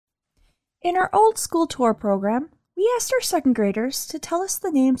In our old school tour program, we asked our second graders to tell us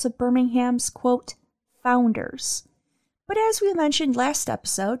the names of Birmingham's, quote, founders. But as we mentioned last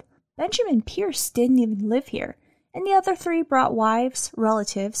episode, Benjamin Pierce didn't even live here, and the other three brought wives,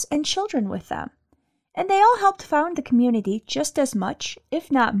 relatives, and children with them. And they all helped found the community just as much,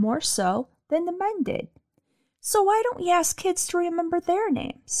 if not more so, than the men did. So why don't we ask kids to remember their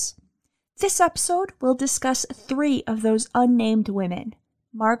names? This episode will discuss three of those unnamed women,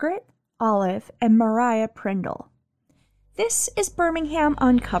 Margaret, Olive, and Mariah Prindle. This is Birmingham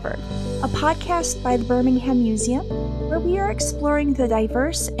Uncovered, a podcast by the Birmingham Museum, where we are exploring the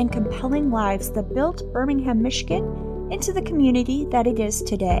diverse and compelling lives that built Birmingham, Michigan into the community that it is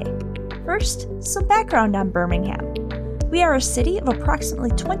today. First, some background on Birmingham. We are a city of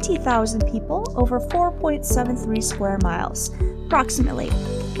approximately 20,000 people over 4.73 square miles, approximately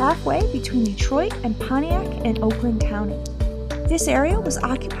halfway between Detroit and Pontiac and Oakland County. This area was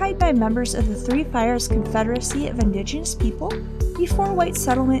occupied by members of the Three Fires Confederacy of Indigenous People before white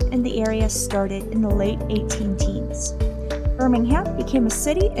settlement in the area started in the late 18-teens. Birmingham became a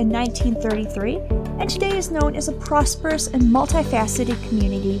city in 1933 and today is known as a prosperous and multifaceted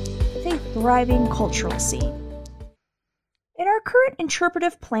community with a thriving cultural scene. In our current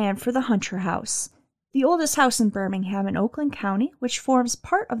interpretive plan for the Hunter House, the oldest house in Birmingham and Oakland County, which forms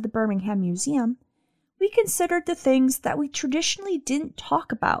part of the Birmingham Museum, we considered the things that we traditionally didn't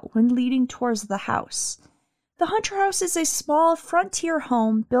talk about when leading tours of the house. The Hunter House is a small frontier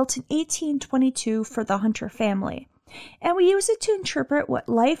home built in 1822 for the Hunter family, and we use it to interpret what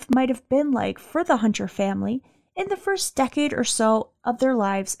life might have been like for the Hunter family in the first decade or so of their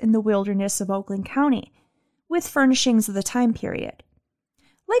lives in the wilderness of Oakland County, with furnishings of the time period.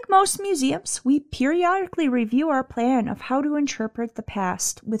 Like most museums, we periodically review our plan of how to interpret the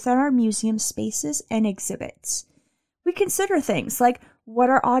past within our museum spaces and exhibits. We consider things like what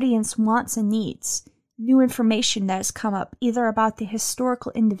our audience wants and needs, new information that has come up either about the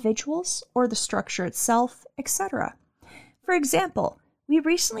historical individuals or the structure itself, etc. For example, we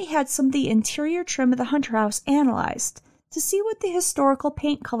recently had some of the interior trim of the Hunter House analyzed to see what the historical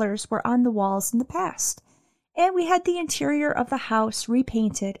paint colors were on the walls in the past, and we had the interior of the house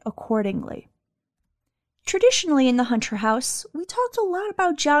repainted accordingly. Traditionally in the Hunter House, we talked a lot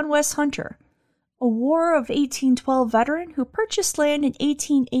about John West Hunter, a War of 1812 veteran who purchased land in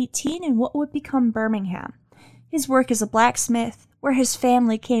 1818 in what would become Birmingham, his work as a blacksmith, where his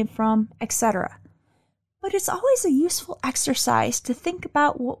family came from, etc. But it's always a useful exercise to think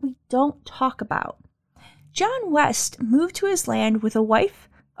about what we don't talk about. John West moved to his land with a wife,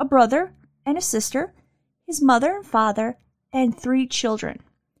 a brother, and a sister, his mother and father, and 3 children.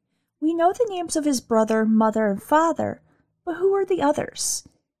 We know the names of his brother, mother, and father, but who were the others?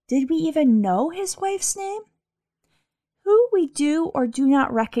 Did we even know his wife's name? Who we do or do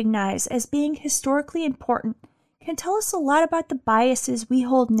not recognize as being historically important can tell us a lot about the biases we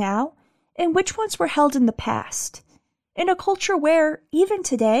hold now and which ones were held in the past. In a culture where, even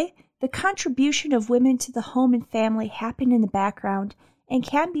today, the contribution of women to the home and family happened in the background and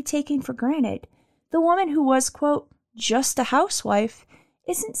can be taken for granted, the woman who was, quote, just a housewife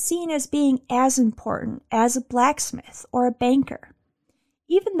isn't seen as being as important as a blacksmith or a banker.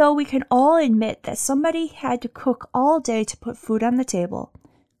 Even though we can all admit that somebody had to cook all day to put food on the table,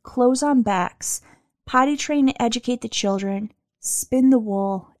 clothes on backs, potty train to educate the children, spin the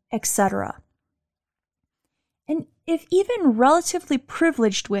wool, etc. And if even relatively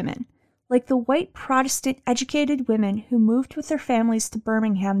privileged women, like the white Protestant educated women who moved with their families to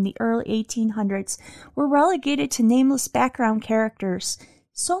Birmingham in the early 1800s, were relegated to nameless background characters,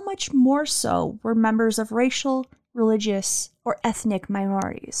 so much more so were members of racial, religious, or ethnic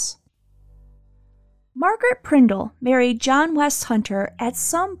minorities. Margaret Prindle married John West Hunter at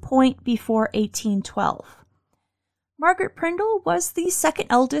some point before 1812. Margaret Prindle was the second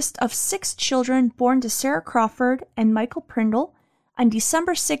eldest of 6 children born to Sarah Crawford and Michael Prindle on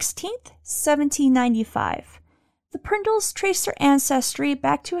December 16, 1795. The Prindles trace their ancestry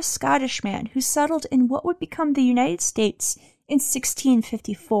back to a Scottish man who settled in what would become the United States in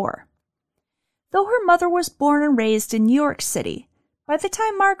 1654. Though her mother was born and raised in New York City, by the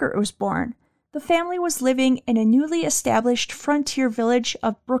time Margaret was born, the family was living in a newly established frontier village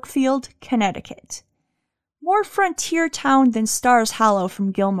of Brookfield, Connecticut. More frontier town than Stars Hollow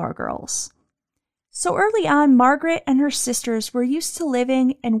from Gilmore Girls. So early on, Margaret and her sisters were used to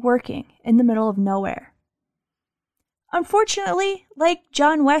living and working in the middle of nowhere. Unfortunately, like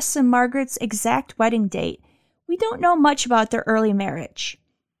John West and Margaret's exact wedding date, we don't know much about their early marriage.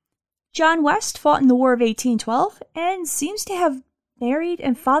 John West fought in the War of 1812 and seems to have married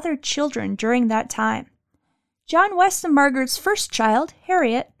and fathered children during that time. John West and Margaret's first child,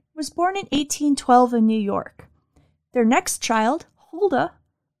 Harriet, was born in 1812 in New York. Their next child, Huldah,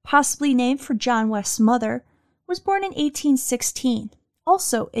 possibly named for John West's mother, was born in 1816,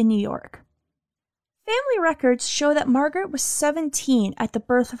 also in New York. Family records show that Margaret was 17 at the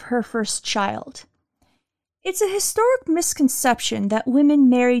birth of her first child. It's a historic misconception that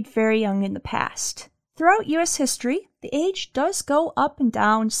women married very young in the past. Throughout U.S. history, the age does go up and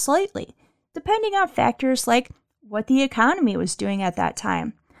down slightly, depending on factors like what the economy was doing at that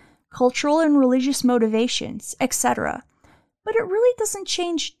time, cultural and religious motivations, etc. But it really doesn't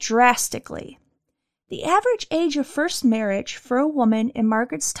change drastically. The average age of first marriage for a woman in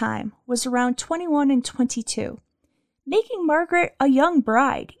Margaret's time was around 21 and 22, making Margaret a young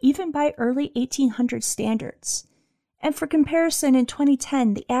bride even by early 1800 standards. And for comparison, in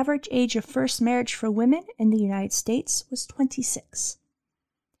 2010, the average age of first marriage for women in the United States was 26.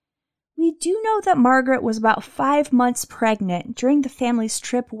 We do know that Margaret was about 5 months pregnant during the family's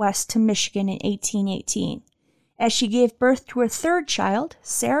trip west to Michigan in 1818, as she gave birth to her third child,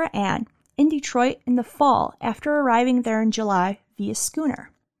 Sarah Ann, in Detroit in the fall after arriving there in July via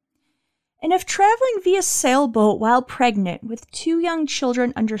schooner. And if traveling via sailboat while pregnant with 2 young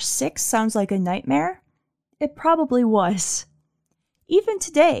children under 6 sounds like a nightmare, it probably was. Even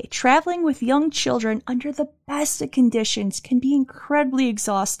today, traveling with young children under the best of conditions can be incredibly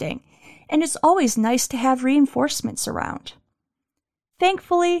exhausting, and it's always nice to have reinforcements around.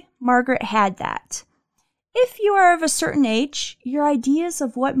 Thankfully, Margaret had that. If you are of a certain age, your ideas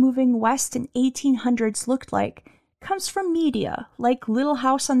of what moving west in 1800s looked like comes from media like Little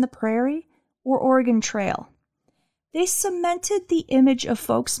House on the Prairie or Oregon Trail. They cemented the image of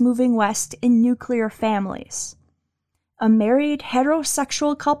folks moving west in nuclear families. A married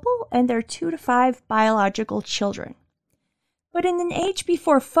heterosexual couple and their 2 to 5 biological children. But in an age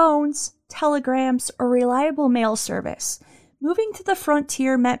before phones, telegrams, or reliable mail service, moving to the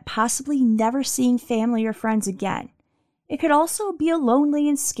frontier meant possibly never seeing family or friends again. It could also be a lonely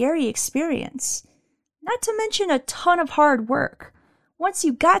and scary experience. Not to mention a ton of hard work. Once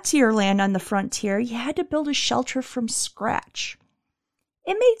you got to your land on the frontier, you had to build a shelter from scratch.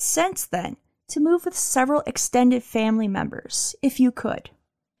 It made sense then to move with several extended family members, if you could.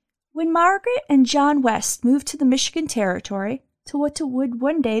 When Margaret and John West moved to the Michigan Territory, to what would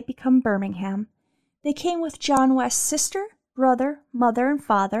one day become Birmingham, they came with John West's sister, brother, mother, and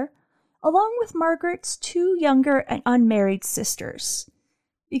father, along with Margaret's 2 younger and unmarried sisters.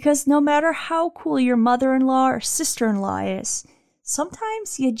 Because no matter how cool your mother-in-law or sister-in-law is,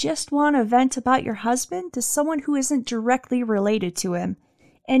 sometimes you just want to vent about your husband to someone who isn't directly related to him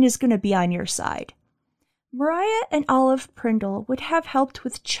and is going to be on your side. Mariah and Olive Prindle would have helped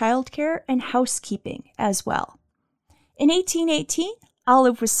with childcare and housekeeping as well. In 1818,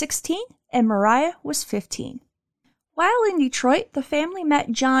 Olive was 16 and Mariah was 15. While in Detroit, the family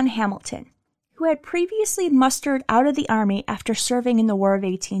met John Hamilton, who had previously mustered out of the Army after serving in the War of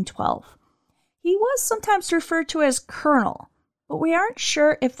 1812. He was sometimes referred to as Colonel, but we aren't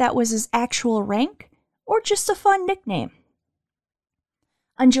sure if that was his actual rank or just a fun nickname.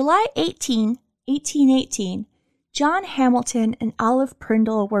 On July 18, 1818, John Hamilton and Olive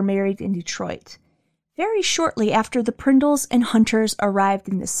Prindle were married in Detroit, very shortly after the Prindles and Hunters arrived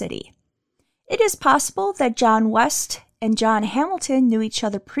in the city. It is possible that John West and John Hamilton knew each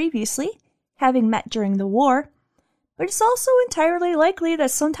other previously, having met during the war, but it's also entirely likely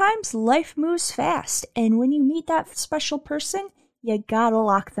that sometimes life moves fast, and when you meet that special person, you gotta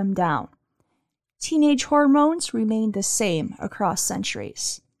lock them down. Teenage hormones remain the same across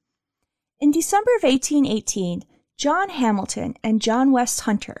centuries. In December of 1818, John Hamilton and John West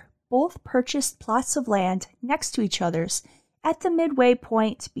Hunter both purchased plots of land next to each other's at the midway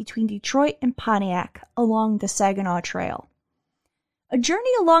point between Detroit and Pontiac along the Saginaw Trail. A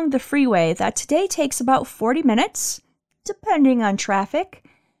journey along the freeway that today takes about 40 minutes, depending on traffic,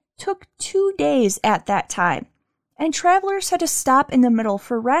 took 2 days at that time, and travelers had to stop in the middle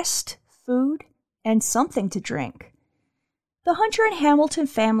for rest, food, and something to drink. The Hunter and Hamilton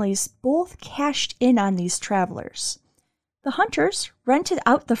families both cashed in on these travelers. The Hunters rented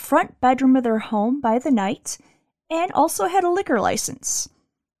out the front bedroom of their home by the night and also had a liquor license,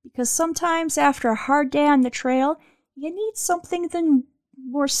 because sometimes after a hard day on the trail, you need something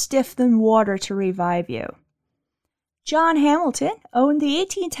more stiff than water to revive you. John Hamilton owned the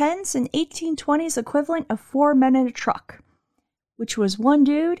 1810s and 1820s equivalent of 4 men in a truck, which was 1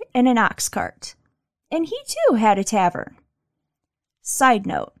 dude and an ox cart, and he too had a tavern. Side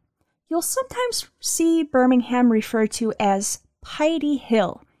note, you'll sometimes see Birmingham referred to as Piety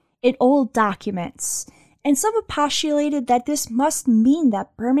Hill in old documents, and some have postulated that this must mean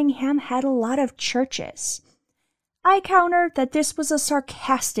that Birmingham had a lot of churches. I counter that this was a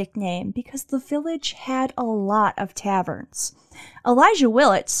sarcastic name because the village had a lot of taverns. Elijah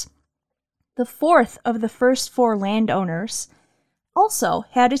Willits, the fourth of the first 4 landowners, also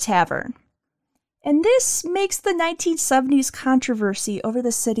had a tavern. And this makes the 1970s controversy over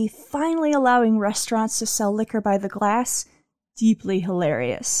the city finally allowing restaurants to sell liquor by the glass deeply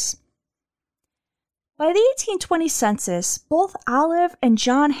hilarious. By the 1820 census, both Olive and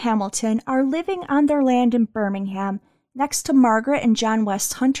John Hamilton are living on their land in Birmingham next to Margaret and John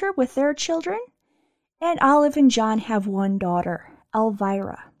West Hunter with their children, and Olive and John have one daughter,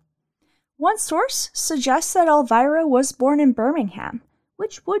 Elvira. One source suggests that Elvira was born in Birmingham,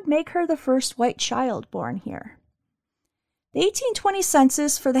 which would make her the first white child born here. The 1820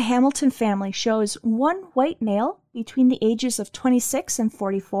 census for the Hamilton family shows one white male between the ages of 26 and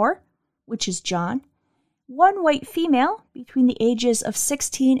 44, which is John, one white female between the ages of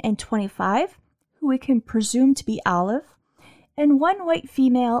 16 and 25, who we can presume to be Olive, and one white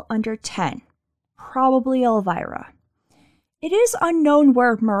female under 10, probably Elvira. It is unknown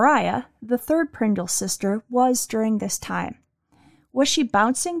where Mariah, the third Prindles sister, was during this time. Was she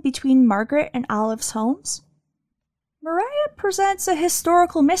bouncing between Margaret and Olive's homes? Mariah presents a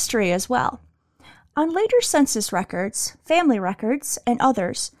historical mystery as well. On later census records, family records, and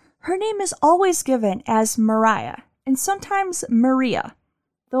others, her name is always given as Mariah, and sometimes Maria,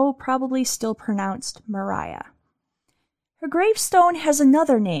 though probably still pronounced Mariah. Her gravestone has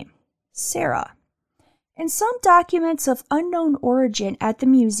another name, Sarah, and some documents of unknown origin at the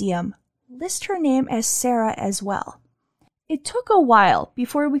museum list her name as Sarah as well. It took a while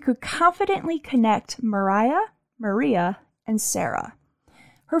before we could confidently connect Mariah, Maria, and Sarah.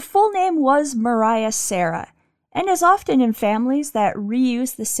 Her full name was Mariah Sarah, and as often in families that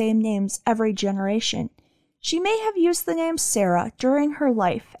reuse the same names every generation, she may have used the name Sarah during her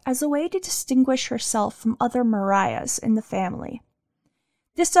life as a way to distinguish herself from other Mariahs in the family.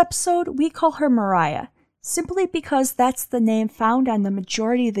 This episode, we call her Mariah, simply because that's the name found on the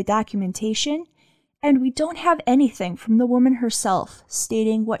majority of the documentation, and we don't have anything from the woman herself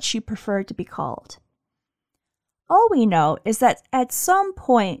stating what she preferred to be called. All we know is that at some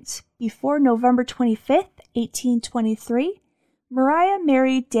point before November 25th, 1823, Mariah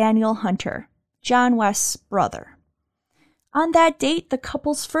married Daniel Hunter, John West's brother. On that date, the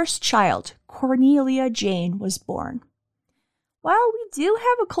couple's first child, Cornelia Jane, was born. While we do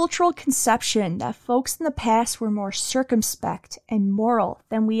have a cultural conception that folks in the past were more circumspect and moral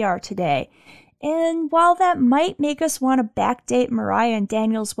than we are today, and while that might make us want to backdate Mariah and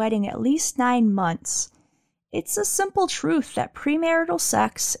Daniel's wedding at least 9 months, it's a simple truth that premarital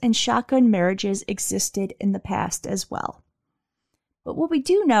sex and shotgun marriages existed in the past as well. But what we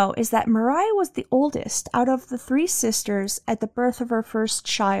do know is that Mariah was the oldest out of the 3 sisters at the birth of her first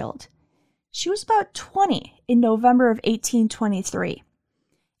child. She was about 20 in November of 1823,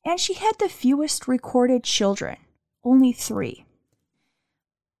 and she had the fewest recorded children, only 3.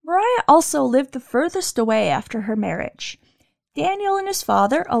 Mariah also lived the furthest away after her marriage. Daniel and his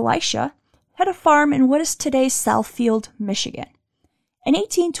father, Elisha, had a farm in what is today Southfield, Michigan. In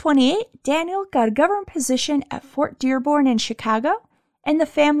 1828, Daniel got a government position at Fort Dearborn in Chicago, and the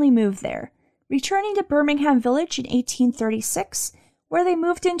family moved there, returning to Birmingham Village in 1836, where they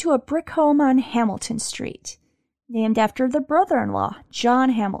moved into a brick home on Hamilton Street, named after the brother-in-law,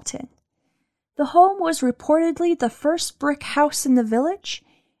 John Hamilton. The home was reportedly the first brick house in the village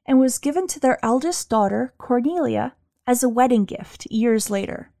and was given to their eldest daughter, Cornelia, as a wedding gift years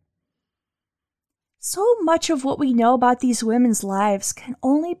later. So much of what we know about these women's lives can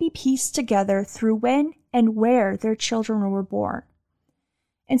only be pieced together through when and where their children were born.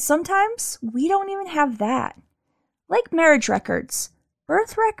 And sometimes we don't even have that. Like marriage records,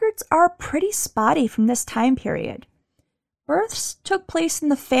 birth records are pretty spotty from this time period. Births took place in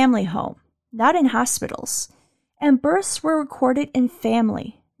the family home, not in hospitals, and births were recorded in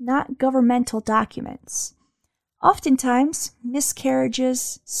family, not governmental documents. Oftentimes,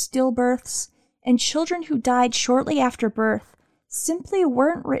 miscarriages, stillbirths, and children who died shortly after birth simply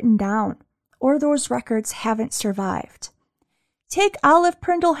weren't written down, or those records haven't survived. Take Olive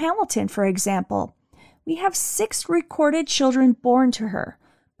Prindle Hamilton, for example. We have 6 recorded children born to her,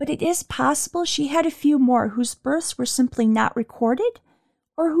 but it is possible she had a few more whose births were simply not recorded,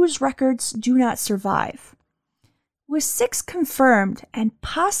 or whose records do not survive. With 6 confirmed, and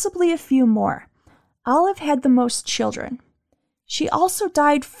possibly a few more, Olive had the most children. She also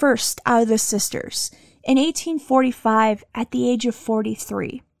died first out of the sisters in 1845 at the age of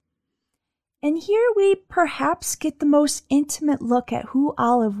 43. And here we perhaps get the most intimate look at who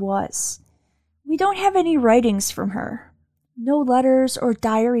Olive was. We don't have any writings from her. No letters or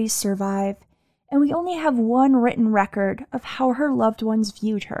diaries survive, and we only have one written record of how her loved ones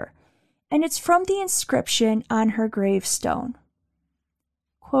viewed her, and it's from the inscription on her gravestone.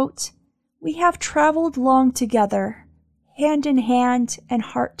 Quote, "We have traveled long together, hand in hand and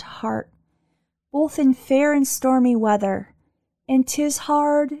heart to heart, both in fair and stormy weather, and 'tis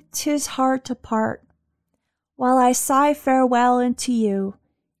hard to part. While I sigh farewell unto you,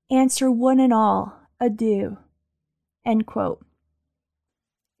 answer one and all, adieu." End quote.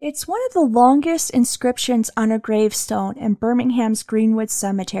 It's one of the longest inscriptions on a gravestone in Birmingham's Greenwood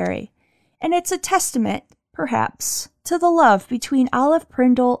Cemetery, and it's a testament, perhaps, to the love between Olive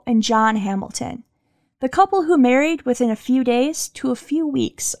Prindle and John Hamilton, the couple who married within a few days to a few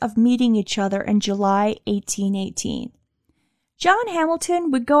weeks of meeting each other in July 1818. John Hamilton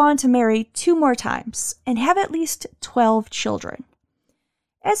would go on to marry 2 more times and have at least 12 children.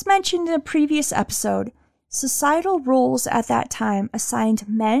 As mentioned in a previous episode, societal roles at that time assigned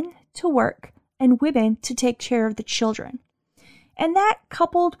men to work and women to take care of the children. And that,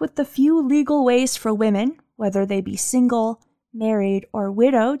 coupled with the few legal ways for women, whether they be single, married, or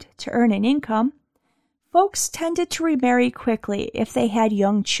widowed, to earn an income, folks tended to remarry quickly if they had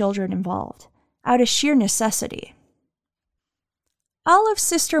young children involved, out of sheer necessity. Olive's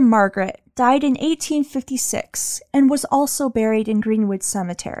sister Margaret died in 1856 and was also buried in Greenwood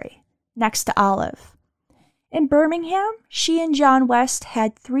Cemetery, next to Olive. In Birmingham, she and John West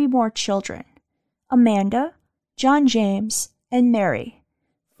had 3 more children, Amanda, John James, and Mary,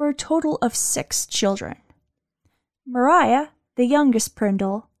 for a total of 6 children. Mariah, the youngest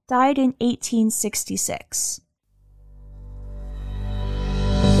Prindle, died in 1866.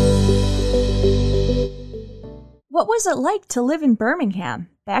 What was it like to live in Birmingham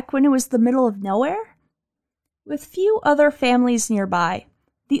back when it was the middle of nowhere? With few other families nearby,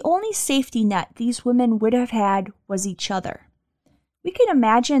 the only safety net these women would have had was each other. We can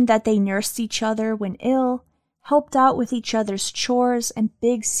imagine that they nursed each other when ill, helped out with each other's chores and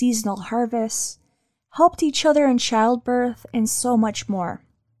big seasonal harvests, helped each other in childbirth, and so much more.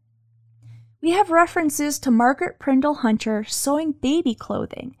 We have references to Margaret Prindle Hunter sewing baby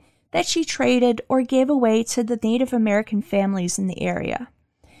clothing that she traded or gave away to the Native American families in the area.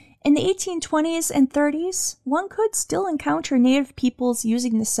 In the 1820s and 30s, one could still encounter Native peoples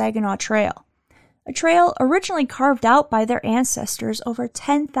using the Saginaw Trail, a trail originally carved out by their ancestors over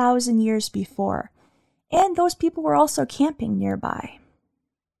 10,000 years before, and those people were also camping nearby.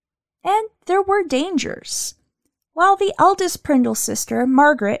 And there were dangers. While the eldest Prindle sister,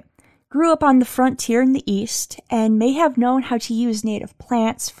 Margaret, grew up on the frontier in the east and may have known how to use native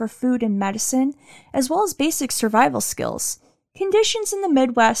plants for food and medicine, as well as basic survival skills, conditions in the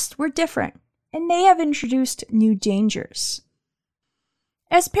Midwest were different and may have introduced new dangers.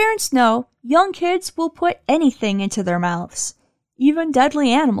 As parents know, young kids will put anything into their mouths, even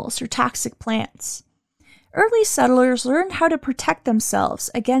deadly animals or toxic plants. Early settlers learned how to protect themselves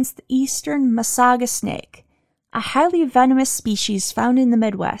against the eastern Masaga snake, a highly venomous species found in the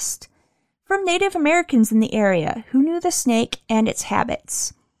Midwest, from Native Americans in the area who knew the snake and its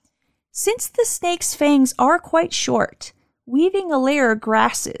habits. Since the snake's fangs are quite short, weaving a layer of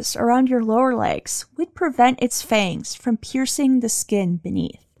grasses around your lower legs would prevent its fangs from piercing the skin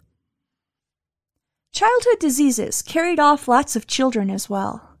beneath. Childhood diseases carried off lots of children as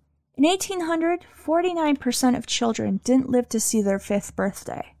well. In 1800, 49% of children didn't live to see their 5th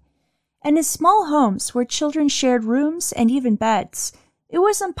birthday. And in small homes where children shared rooms and even beds, it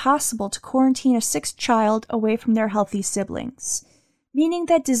was impossible to quarantine a 6th child away from their healthy siblings, meaning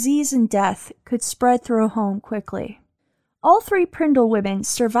that disease and death could spread through a home quickly. All 3 Prindle women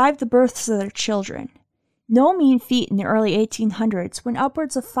survived the births of their children. No mean feat in the early 1800s when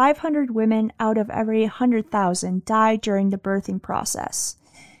upwards of 500 women out of every 100,000 died during the birthing process.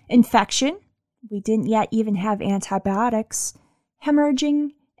 Infection, we didn't yet even have antibiotics,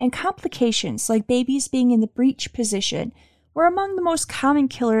 hemorrhaging, and complications like babies being in the breech position were among the most common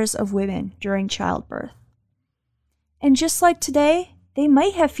killers of women during childbirth. And just like today, they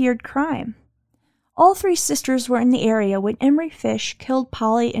might have feared crime. All 3 sisters were in the area when Emery Fish killed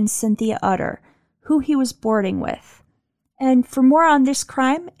Polly and Cynthia Utter, who he was boarding with. And for more on this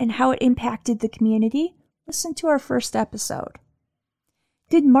crime and how it impacted the community, listen to our first episode.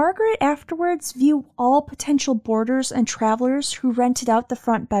 Did Margaret afterwards view all potential boarders and travelers who rented out the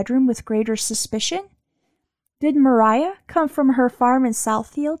front bedroom with greater suspicion? Did Mariah come from her farm in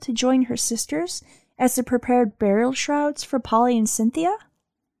Southfield to join her sisters as they prepared burial shrouds for Polly and Cynthia?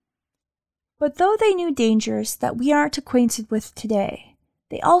 But though they knew dangers that we aren't acquainted with today,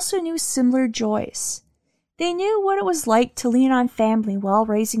 they also knew similar joys. They knew what it was like to lean on family while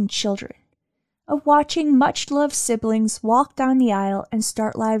raising children, of watching much-loved siblings walk down the aisle and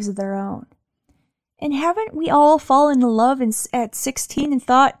start lives of their own. And haven't we all fallen in love at 16 and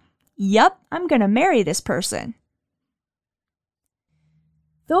thought, yep, I'm gonna marry this person?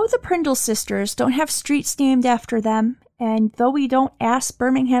 Though the Prindles sisters don't have streets named after them, and though we don't ask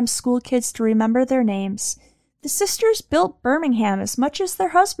Birmingham school kids to remember their names, the sisters built Birmingham as much as their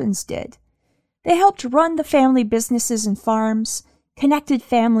husbands did. They helped run the family businesses and farms, connected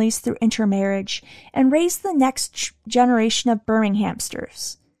families through intermarriage, and raised the next generation of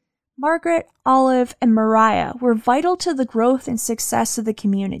Birminghamsters. Margaret, Olive, and Mariah were vital to the growth and success of the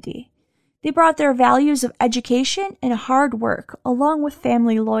community. They brought their values of education and hard work along with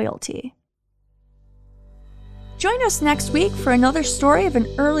family loyalty. Join us next week for another story of an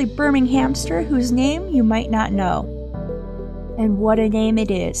early Birminghamster whose name you might not know. And what a name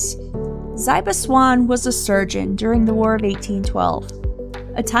it is. Ziba Swan was a surgeon during the War of 1812,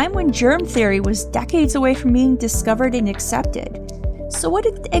 a time when germ theory was decades away from being discovered and accepted. So what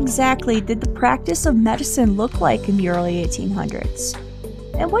exactly did the practice of medicine look like in the early 1800s?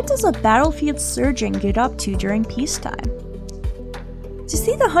 And what does a battlefield surgeon get up to during peacetime? To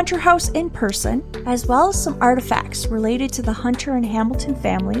see the Hunter House in person, as well as some artifacts related to the Hunter and Hamilton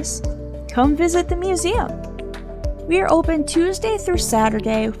families, come visit the museum. We are open Tuesday through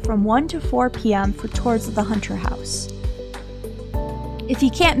Saturday from 1 to 4 p.m. for tours of the Hunter House. If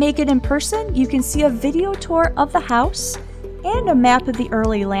you can't make it in person, you can see a video tour of the house and a map of the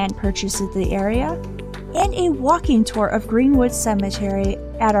early land purchase of the area, and a walking tour of Greenwood Cemetery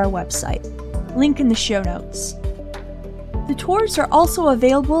at our website. Link in the show notes. The tours are also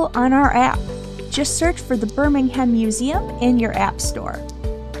available on our app. Just search for the Birmingham Museum in your app store.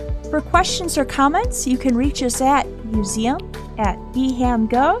 For questions or comments, you can reach us at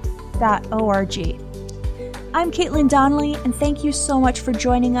museum@bhamgov.org. I'm Caitlin Donnelly, and thank you so much for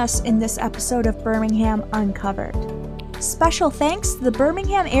joining us in this episode of Birmingham Uncovered. Special thanks to the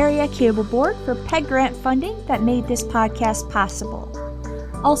Birmingham Area Cable Board for PEG grant funding that made this podcast possible.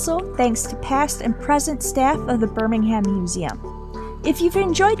 Also, thanks to past and present staff of the Birmingham Museum. If you've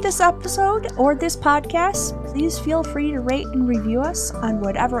enjoyed this episode or this podcast, please feel free to rate and review us on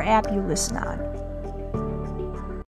whatever app you listen on.